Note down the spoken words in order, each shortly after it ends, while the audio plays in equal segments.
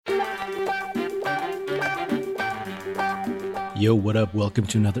Yo, what up? Welcome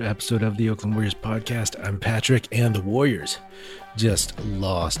to another episode of the Oakland Warriors podcast. I'm Patrick, and the Warriors just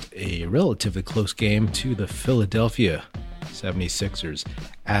lost a relatively close game to the Philadelphia 76ers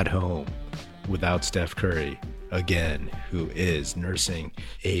at home without Steph Curry again, who is nursing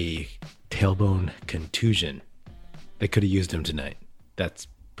a tailbone contusion. They could have used him tonight. That's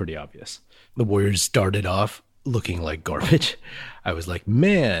pretty obvious. The Warriors started off looking like garbage. I was like,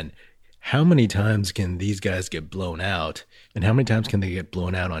 man, how many times can these guys get blown out? And how many times can they get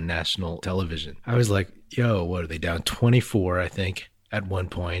blown out on national television? I was like, yo, what are they down 24, I think, at one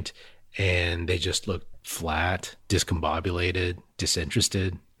point, and they just looked flat, discombobulated,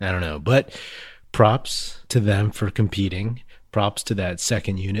 disinterested. I don't know. But props to them for competing. Props to that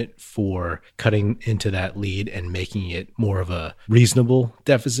second unit for cutting into that lead and making it more of a reasonable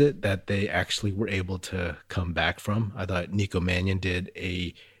deficit that they actually were able to come back from. I thought Nico Mannion did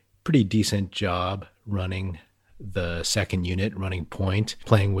a pretty decent job running the second unit, running point,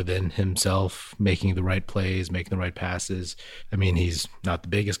 playing within himself, making the right plays, making the right passes. I mean, he's not the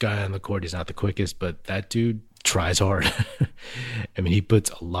biggest guy on the court. He's not the quickest, but that dude tries hard. I mean, he puts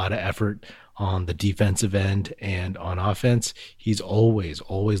a lot of effort on the defensive end and on offense. He's always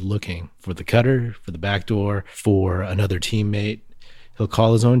looking for the cutter, for the backdoor, for another teammate. He'll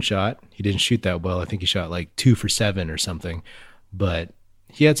call his own shot. He didn't shoot that well. I think he shot like 2 for 7 or something, but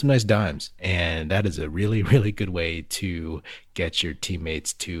he had some nice dimes, and that is a really, really good way to get your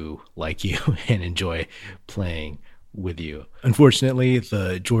teammates to like you and enjoy playing with you. Unfortunately,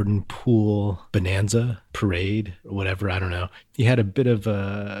 the Jordan Poole bonanza parade or whatever, I don't know, he had a bit of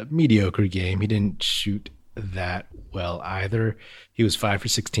a mediocre game. He didn't shoot that well either. He was 5 for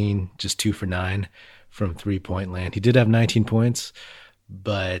 16, just 2 for 9 from three-point land. He did have 19 points,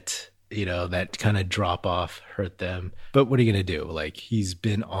 but you know, that kind of drop off hurt them. But what are you going to do? Like, he's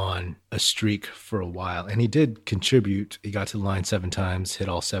been on a streak for a while, and he did contribute. He got to the line 7 times, hit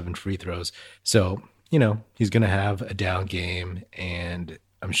all 7 free throws. So, you know, he's going to have a down game, and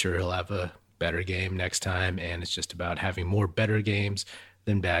I'm sure he'll have a better game next time. And it's just about having more better games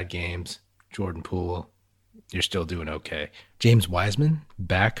than bad games. Jordan Poole, you're still doing okay. James Wiseman,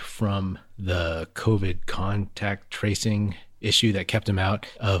 back from the COVID contact tracing issue that kept him out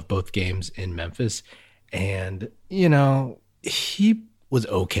of both games in Memphis. And, you know, he was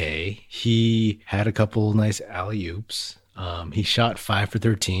okay. He had a couple nice alley-oops. He shot 5 for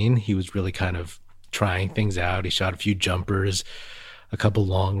 13. He was really kind of trying things out. He shot a few jumpers, a couple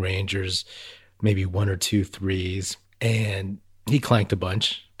long rangers, maybe 1 or 2 threes, and he clanked a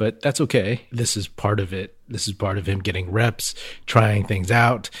bunch, but that's okay. This is part of it. This is part of him getting reps, trying things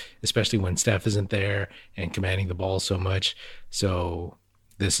out, especially when Steph isn't there and commanding the ball so much. So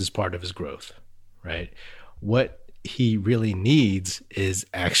this is part of his growth, right? What he really needs is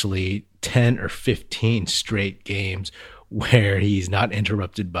actually 10 or 15 straight games where he's not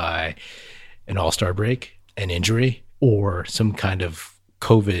interrupted by an all-star break, an injury, or some kind of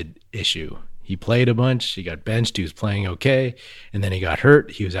COVID issue. He played a bunch. He got benched. He was playing okay. And then he got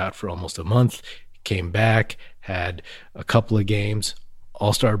hurt. He was out for almost a month, came back, had a couple of games,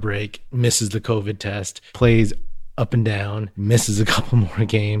 all-star break, misses the COVID test, plays up and down, misses a couple more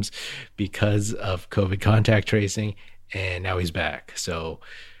games because of COVID contact tracing, and now he's back. So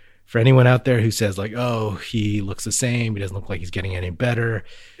for anyone out there who says like, oh, he looks the same, he doesn't look like he's getting any better,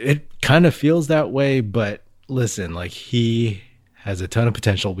 it kind of feels that way. But listen, like, he has a ton of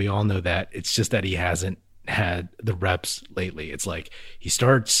potential. We all know that. It's just that he hasn't had the reps lately. It's like he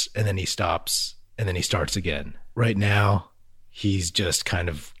starts and then he stops and then he starts again. Right now, he's just kind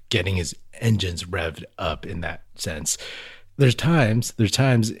of getting his engines revved up in that sense. There's times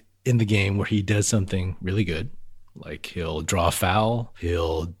in the game where he does something really good. Like, he'll draw a foul,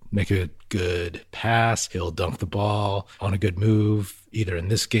 he'll make a good pass, he'll dunk the ball on a good move, either in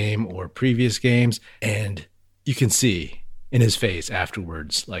this game or previous games. And you can see in his face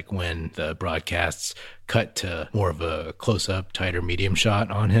afterwards, like when the broadcasts cut to more of a close-up, tighter medium shot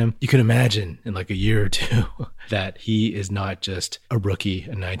on him, you can imagine in like a year or two that he is not just a rookie,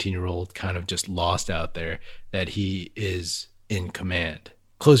 a 19-year-old kind of just lost out there, that he is in command.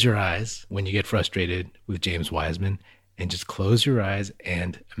 Close your eyes when you get frustrated with James Wiseman, and just close your eyes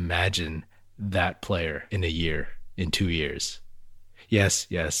and imagine that player in a year, in 2 years.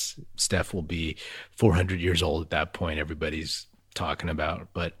 Yes, Steph will be 400 years old at that point, everybody's talking about,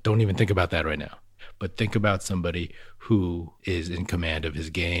 but don't even think about that right now. But think about somebody who is in command of his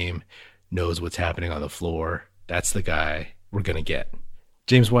game, knows what's happening on the floor. That's the guy we're going to get.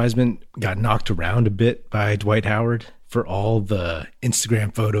 James Wiseman got knocked around a bit by Dwight Howard for all the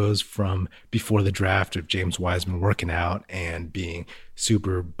Instagram photos from before the draft of James Wiseman working out and being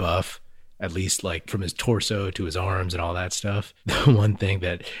super buff. at least like from his torso to his arms and all that stuff. The one thing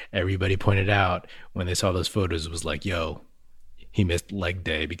that everybody pointed out when they saw those photos was like, yo, he missed leg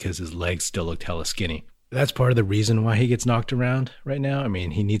day because his legs still looked hella skinny. That's part of the reason why he gets knocked around right now. I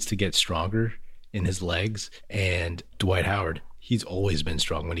mean, he needs to get stronger in his legs. And Dwight Howard, he's always been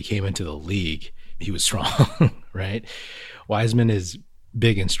strong. When he came into the league, he was strong, right? Wiseman is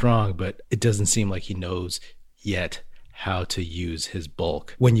big and strong, but it doesn't seem like he knows yet how to use his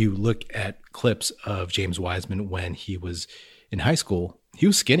bulk. When you look at clips of James Wiseman when he was in high school, he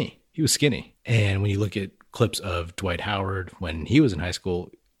was skinny. And when you look at clips of Dwight Howard when he was in high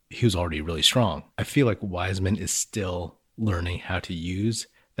school, he was already really strong. I feel like Wiseman is still learning how to use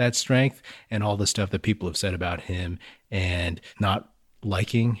that strength and all the stuff that people have said about him and not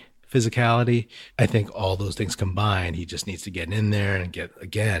liking physicality. I think all those things combined, he just needs to get in there and get,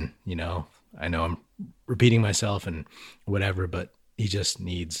 again, I know I'm repeating myself and whatever, but he just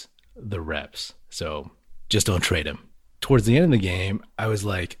needs the reps. So just don't trade him. Towards the end of the game, I was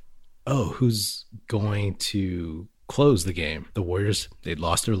like, oh, who's going to close the game? The Warriors, they'd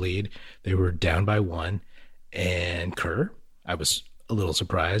lost their lead. They were down by 1. And Kerr, I was a little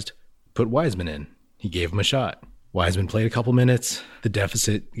surprised, put Wiseman in. He gave him a shot. Wiseman played a couple minutes. The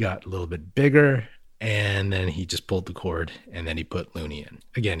deficit got a little bit bigger. And then he just pulled the cord, and then he put Looney in.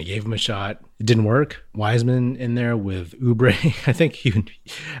 Again, he gave him a shot. It didn't work. Wiseman in there with Oubre. I think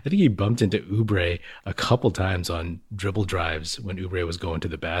he bumped into Oubre a couple times on dribble drives when Oubre was going to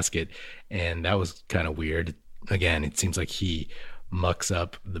the basket, and that was kind of weird. Again, it seems like he mucks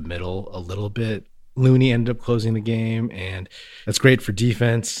up the middle a little bit. Looney ended up closing the game, and that's great for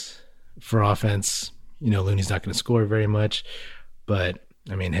defense. For offense, Looney's not going to score very much, but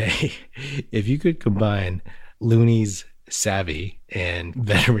I mean, hey, if you could combine Looney's savvy and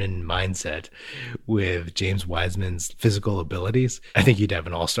veteran mindset with James Wiseman's physical abilities, I think you'd have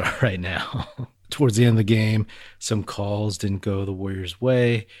an all-star right now. Towards the end of the game, some calls didn't go the Warriors'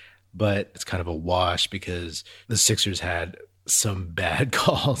 way, but it's kind of a wash because the Sixers had some bad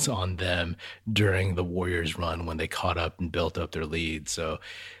calls on them during the Warriors' run when they caught up and built up their lead. So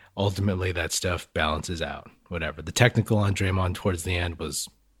ultimately, that stuff balances out. Whatever. The technical on Draymond towards the end was,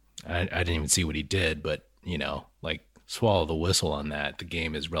 I didn't even see what he did, but, swallow the whistle on that. The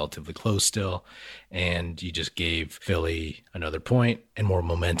game is relatively close still, and you just gave Philly another point, and more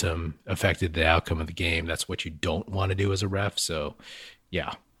momentum affected the outcome of the game. That's what you don't want to do as a ref. So,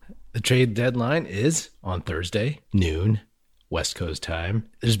 yeah. The trade deadline is on Thursday, noon, West Coast time.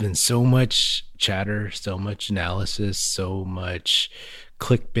 There's been so much chatter, so much analysis, so much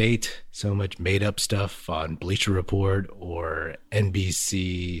clickbait, so much made up stuff on Bleacher Report or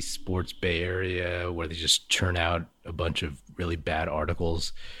NBC Sports Bay Area where they just churn out a bunch of really bad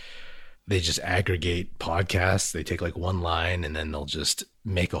articles. They just aggregate podcasts. They take like one line and then they'll just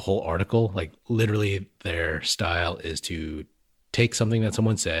make a whole article. Like literally their style is to take something that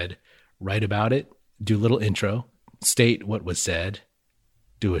someone said, write about it, do a little intro, state what was said,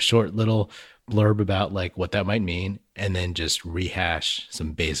 do a short little blurb about like what that might mean, and then just rehash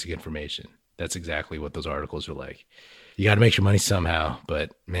some basic information. That's exactly what those articles are like. You got to make your money somehow,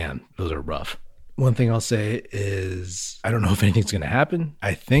 but man, those are rough. One thing I'll say is I don't know if anything's going to happen.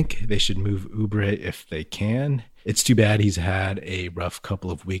 I think they should move Oubre if they can. It's too bad he's had a rough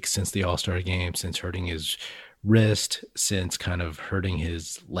couple of weeks since the All-Star game, since hurting his wrist, since kind of hurting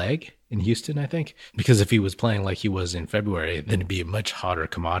his leg in Houston, I think. Because if he was playing like he was in February, then it'd be a much hotter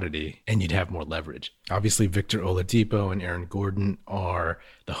commodity and you'd have more leverage. Obviously, Victor Oladipo and Aaron Gordon are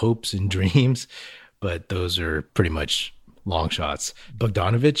the hopes and dreams, but those are pretty much long shots.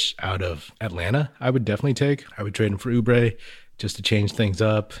 Bogdanovic out of Atlanta, I would definitely take. I would trade him for Oubre just to change things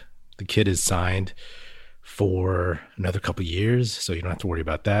up. The kid is signed for another couple of years, so you don't have to worry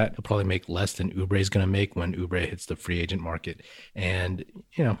about that. He'll probably make less than Oubre is going to make when Oubre hits the free agent market. And,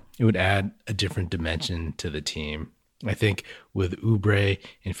 it would add a different dimension to the team. I think with Oubre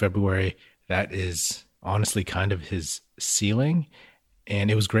in February, that is honestly kind of his ceiling.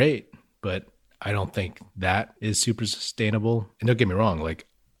 And it was great, but I don't think that is super sustainable. And don't get me wrong,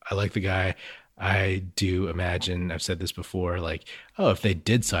 I like the guy. I do imagine, I've said this before, if they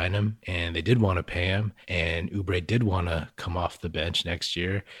did sign him and they did want to pay him and Oubre did want to come off the bench next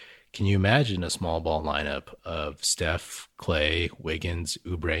year, can you imagine a small ball lineup of Steph, Clay, Wiggins,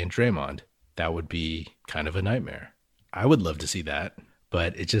 Oubre, and Draymond? That would be kind of a nightmare. I would love to see that,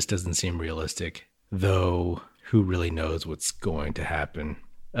 but it just doesn't seem realistic, though who really knows what's going to happen.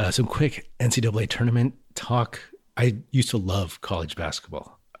 Some quick NCAA tournament talk. I used to love college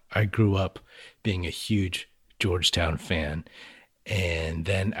basketball. I grew up being a huge Georgetown fan, and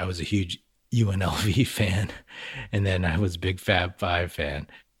then I was a huge UNLV fan, and then I was a big Fab Five fan.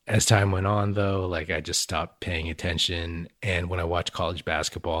 As time went on, though, like I just stopped paying attention. And when I watch college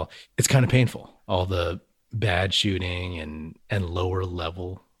basketball, it's kind of painful. All the bad shooting and lower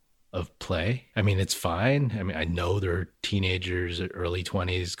level of play. I mean, it's fine. I mean, I know they're teenagers, early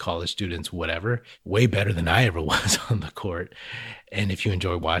 20s, college students, whatever. Way better than I ever was on the court. And if you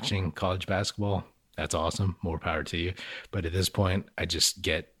enjoy watching college basketball, that's awesome. More power to you. But at this point, I just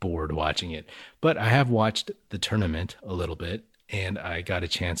get bored watching it. But I have watched the tournament a little bit, and I got a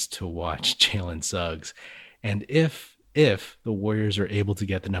chance to watch Jalen Suggs. And if the Warriors are able to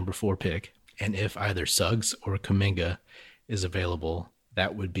get the number 4 pick, and if either Suggs or Kuminga is available,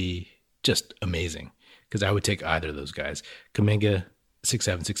 that would be just amazing, because I would take either of those guys. Kuminga,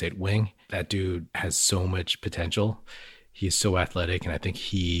 6'7", 6'8" wing. That dude has so much potential. He's so athletic, and I think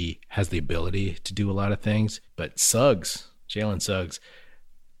he has the ability to do a lot of things. But Suggs, Jalen Suggs,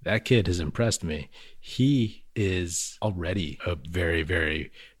 that kid has impressed me. He is already a very, very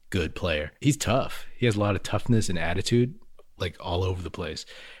good player. He's tough. He has a lot of toughness and attitude, like all over the place.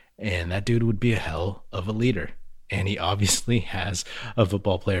 And that dude would be a hell of a leader. And he obviously has a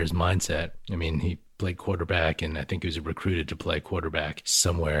football player's mindset. I mean, he played quarterback, and I think he was recruited to play quarterback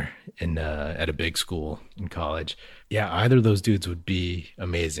somewhere at a big school in college. Yeah, either of those dudes would be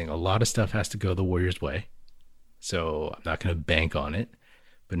amazing. A lot of stuff has to go the Warriors' way, so I'm not going to bank on it.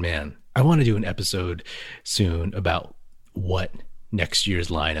 But man, I want to do an episode soon about what next year's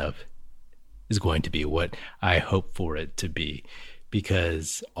lineup is going to be, what I hope for it to be.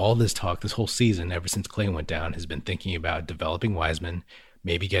 Because all this talk, this whole season, ever since Clay went down, has been thinking about developing Wiseman,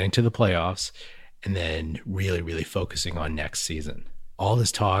 maybe getting to the playoffs, and then really, really focusing on next season. All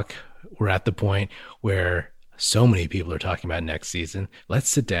this talk, we're at the point where so many people are talking about next season. Let's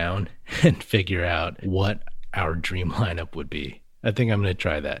sit down and figure out what our dream lineup would be. I think I'm going to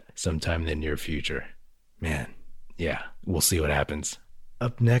try that sometime in the near future. Man, yeah, we'll see what happens.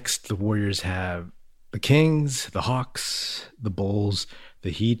 Up next, the Warriors have the Kings, the Hawks, the Bulls,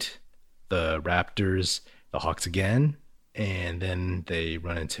 the Heat, the Raptors, the Hawks again, and then they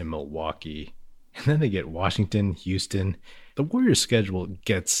run into Milwaukee. And then they get Washington, Houston. The Warriors' schedule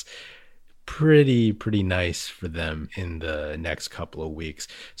gets pretty nice for them in the next couple of weeks.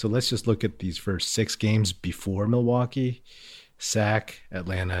 So let's just look at these first 6 games before Milwaukee. Sac,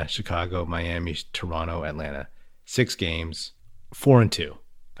 Atlanta, Chicago, Miami, Toronto, Atlanta. 6 games, 4-2.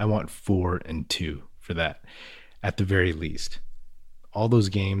 I want 4-2. For that, at the very least. All those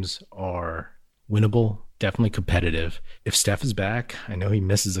games are winnable, definitely competitive. If Steph is back, I know he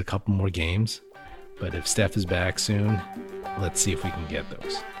misses a couple more games, but if Steph is back soon, let's see if we can get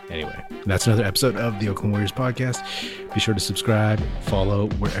those. Anyway, that's another episode of the Oakland Warriors podcast. Be sure to subscribe, follow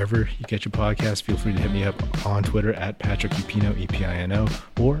wherever you get your podcast. Feel free to hit me up on Twitter at Patrick Epino, E-P-I-N-O,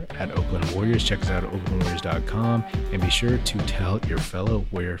 or at Oakland Warriors. Check us out at oaklandwarriors.com, and be sure to tell your fellow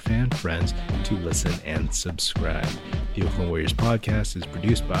Warrior fan friends to listen and subscribe. The Oakland Warriors podcast is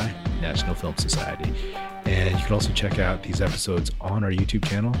produced by National Film Society. And you can also check out these episodes on our YouTube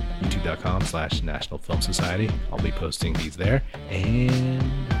channel, youtube.com/National Film Society. I'll be posting these there. And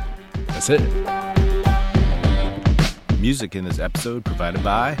that's it. Music in this episode provided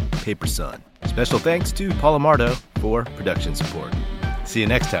by Paper Sun. Special thanks to Paul Amardo for production support. See you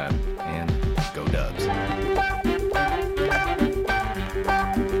next time.